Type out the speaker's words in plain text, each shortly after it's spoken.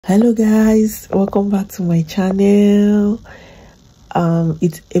Hello guys, welcome back to my channel.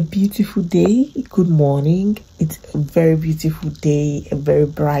 It's a beautiful day. Good morning. It's a very beautiful day, a very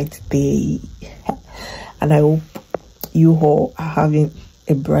bright day, and I hope you all are having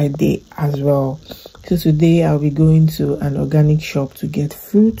a bright day as well. So today I'll be going to an organic shop to get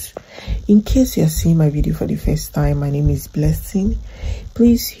fruit. In case you're seeing my video for the first time, my name is Blessing.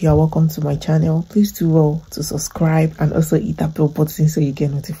 Please, you are welcome to my channel. Please do well to subscribe and also hit that bell button so you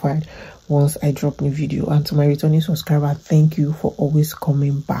get notified once I drop new video. And to my returning subscriber, thank you for always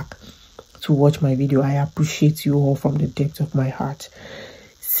coming back to watch my video. I appreciate you all from the depth of my heart.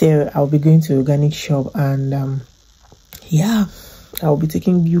 So I'll be going to organic shop, and yeah, I'll be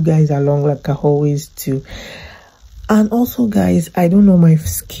taking you guys along like I always do. And also guys, I don't know, my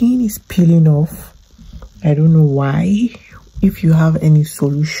skin is peeling off. I don't know why. If you have any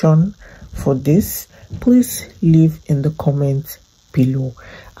solution for this, please leave in the comments below.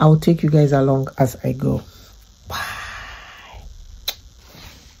 I'll take you guys along as I go. Bye.